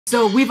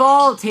So we've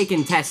all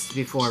taken tests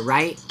before,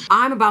 right?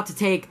 I'm about to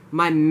take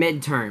my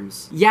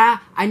midterms. Yeah,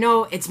 I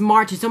know it's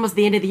March, it's almost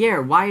the end of the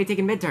year. Why are you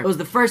taking midterms? It was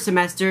the first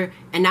semester,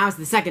 and now it's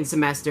the second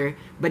semester,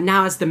 but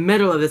now it's the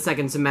middle of the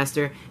second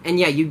semester, and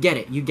yeah, you get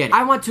it, you get it.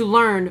 I want to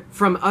learn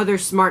from other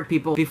smart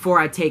people before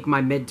I take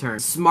my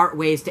midterms. Smart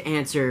ways to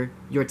answer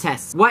your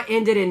tests. What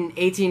ended in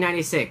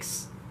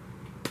 1896?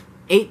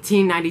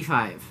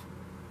 1895.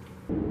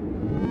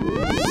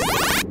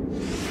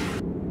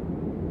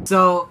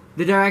 So,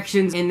 the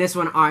directions in this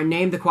one are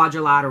name the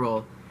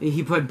quadrilateral.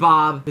 He put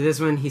Bob. For this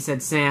one, he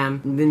said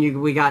Sam. And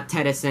then we got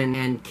Tedison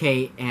and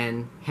Kate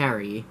and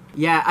Harry.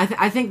 Yeah,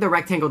 I think the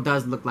rectangle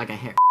does look like a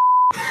hair.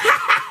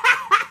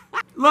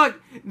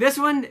 Look, this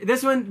one,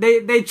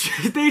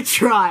 they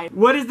tried.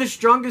 What is the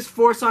strongest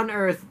force on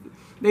Earth?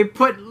 They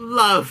put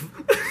love.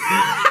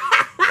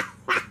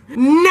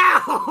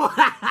 No!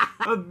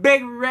 A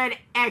big red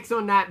X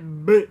on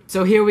that B.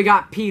 So here we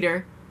got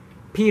Peter.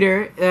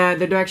 Peter,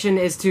 the direction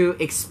is to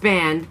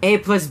expand A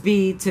plus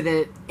B to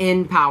the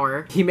n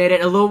power. He made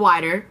it a little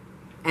wider,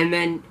 and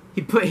then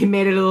he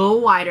made it a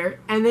little wider,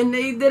 and then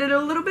they did it a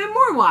little bit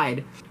more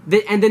wide.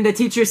 And then the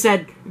teacher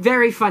said,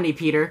 "Very funny,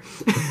 Peter."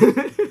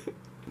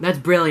 That's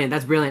brilliant,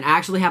 that's brilliant. I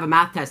actually have a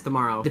math test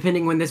tomorrow.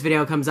 Depending when this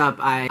video comes up,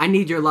 I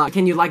need your luck.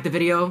 Can you like the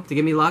video to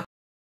give me luck?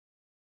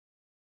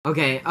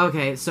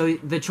 Okay, so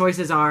the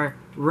choices are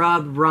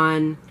rub,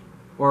 run,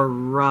 or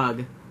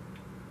rug.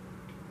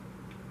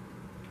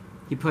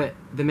 He put,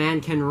 the man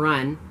can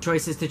run.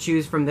 Choices to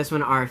choose from this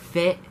one are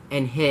fit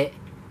and hit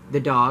the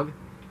dog.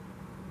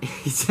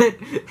 He said,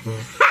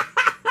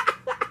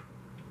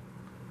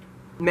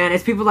 man,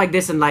 it's people like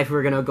this in life who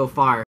are gonna go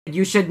far.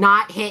 You should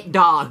not hit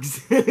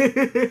dogs.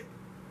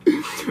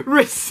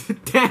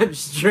 Damn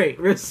straight,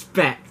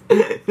 respect.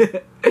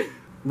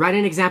 Write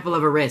an example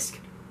of a risk.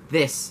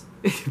 This,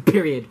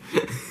 period.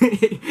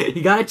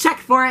 You gotta check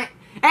for it.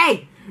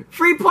 Hey,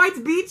 free points,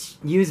 beach.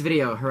 Use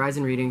video,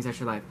 Horizon Readings,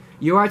 Extra Life.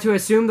 You are to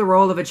assume the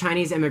role of a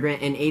Chinese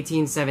immigrant in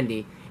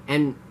 1870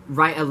 and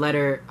write a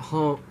letter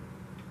home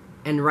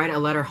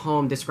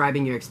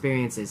describing your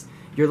experiences.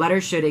 Your letter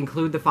should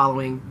include the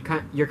following: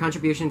 your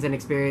contributions and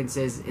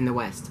experiences in the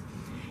West.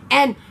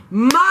 And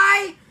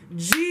my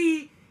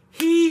G,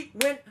 he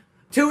went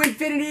to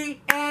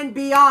infinity and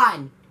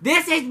beyond.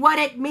 This is what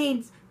it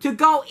means to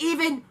go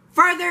even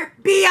further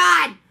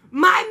beyond.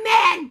 My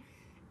man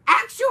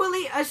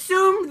actually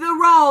assumed the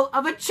role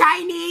of a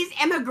Chinese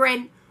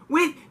immigrant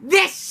with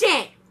this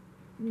shit.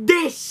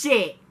 This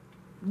shit.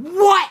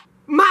 What?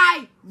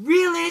 My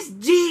realist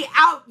G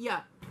out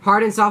ya.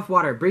 Hard and soft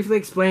water. Briefly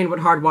explain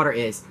what hard water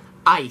is.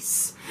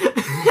 Ice.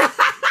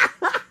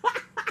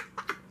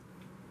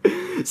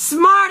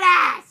 Smart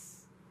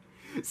ass.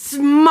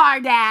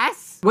 Smart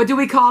ass. What do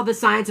we call the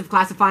science of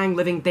classifying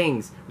living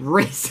things?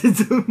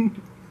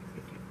 Racism.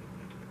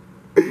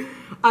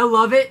 I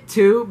love it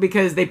too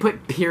because they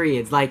put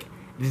periods, like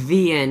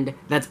the end.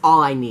 That's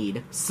all I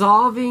need.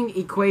 Solving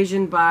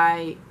equation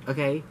by,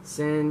 okay,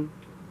 sin,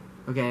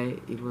 okay,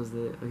 equals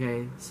the,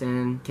 okay,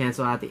 sin,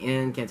 cancel out the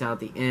n, cancel out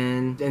the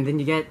n, and then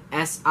you get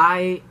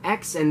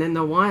SIX, and then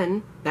the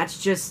 1,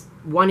 that's just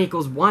 1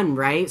 equals 1,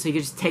 right? So you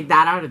can just take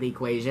that out of the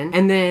equation,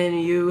 and then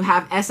you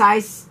have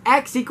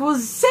SIX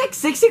equals 6,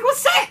 6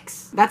 equals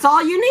 6! That's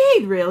all you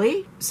need,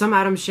 really! Some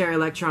atoms share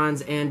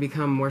electrons and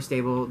become more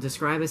stable.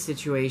 Describe a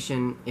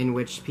situation in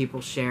which people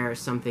share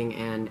something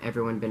and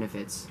everyone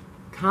benefits.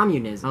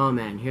 Communism. Oh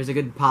man, here's a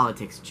good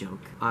politics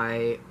joke.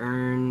 I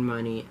earn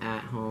money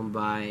at home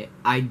by...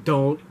 I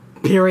don't...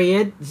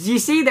 Period. You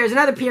see, there's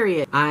another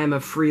period. I am a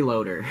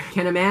freeloader.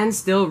 Can a man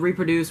still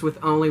reproduce with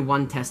only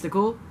 1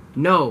 testicle?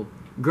 No.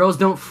 Girls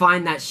don't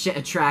find that shit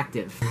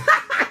attractive.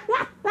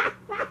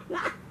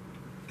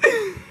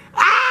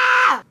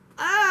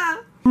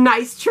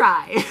 Nice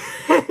try.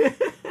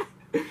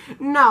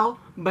 No,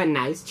 but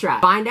nice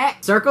try. Find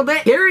it, circled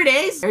it, here it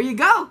is. There you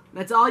go.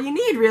 That's all you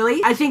need,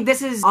 really. I think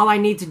this is all I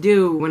need to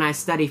do when I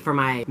study for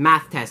my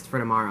math test for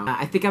tomorrow.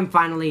 I think I'm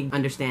finally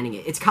understanding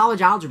it. It's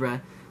college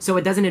algebra, so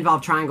it doesn't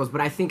involve triangles, but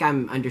I think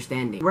I'm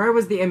understanding. Where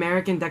was the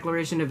American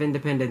Declaration of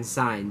Independence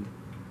signed?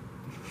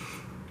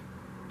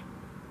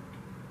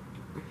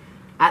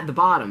 At the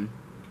bottom.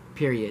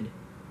 Period.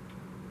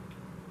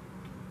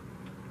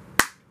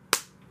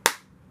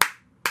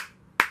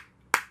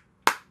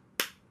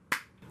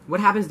 What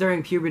happens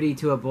during puberty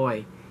to a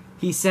boy?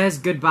 He says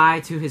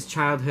goodbye to his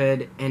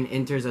childhood and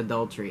enters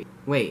adultery.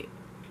 Wait.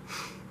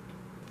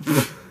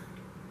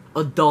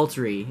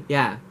 Adultery,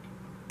 yeah.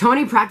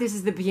 Tony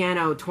practices the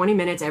piano 20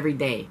 minutes every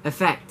day.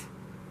 Effect.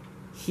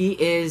 He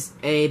is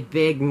a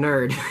big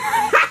nerd.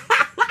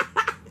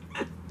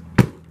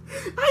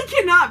 I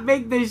cannot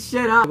make this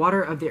shit up.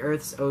 Water of the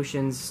Earth's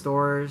oceans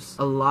stores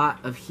a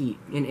lot of heat.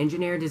 An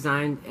engineer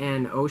designed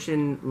an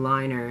ocean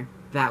liner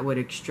that would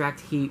extract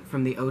heat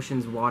from the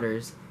ocean's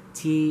waters.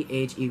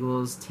 TH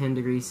equals 10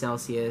 degrees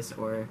Celsius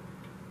or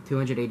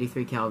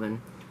 283 Kelvin,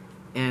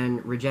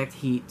 and reject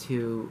heat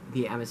to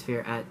the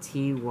atmosphere at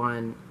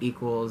T1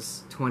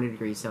 equals 20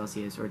 degrees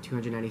Celsius or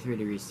 293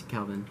 degrees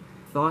Kelvin.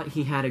 Thought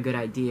he had a good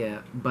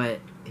idea, but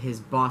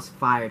his boss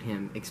fired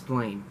him.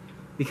 Explain.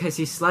 because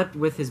he slept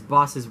with his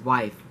boss's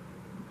wife.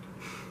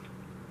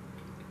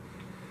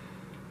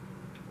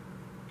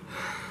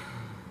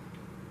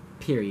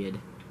 Period.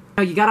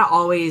 You gotta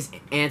always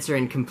answer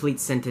in complete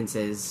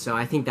sentences, so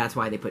I think that's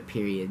why they put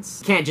periods.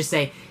 You can't just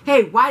say,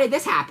 hey, why did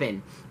this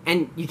happen?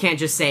 And you can't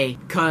just say,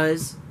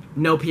 cuz,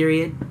 no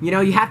period. You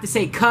know, you have to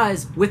say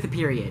cuz with a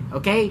period,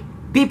 okay?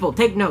 People,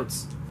 take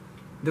notes.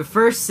 The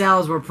first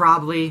cells were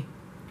probably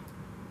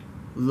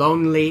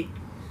lonely.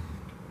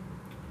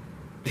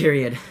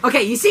 Period.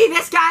 Okay, you see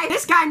this guy?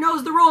 This guy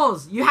knows the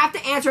rules. You have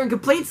to answer in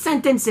complete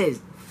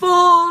sentences.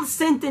 Full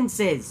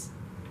sentences.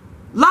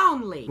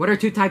 Lonely. What are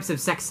 2 types of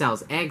sex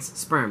cells? Eggs,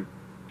 sperm.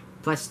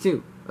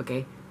 +2.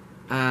 Okay.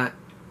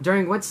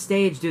 During what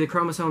stage do the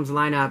chromosomes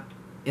line up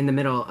in the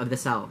middle of the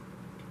cell?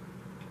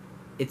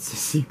 It's a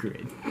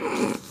secret.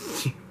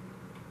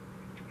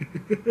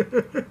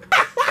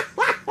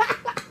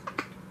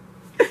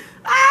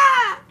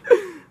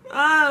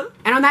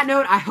 And on that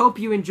note, I hope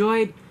you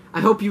enjoyed.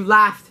 I hope you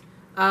laughed.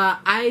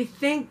 I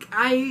think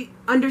I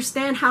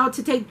understand how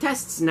to take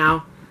tests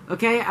now.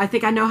 Okay? I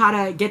think I know how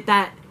to get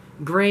that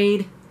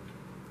grade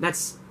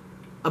that's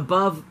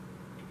above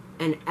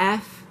an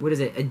F. What is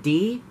it? A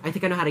D? I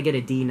think I know how to get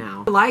a D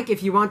now. Like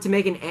if you want to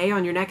make an A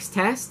on your next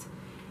test.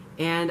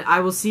 And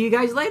I will see you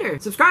guys later.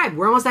 Subscribe.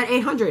 We're almost at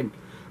 800.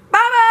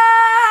 Bye-bye!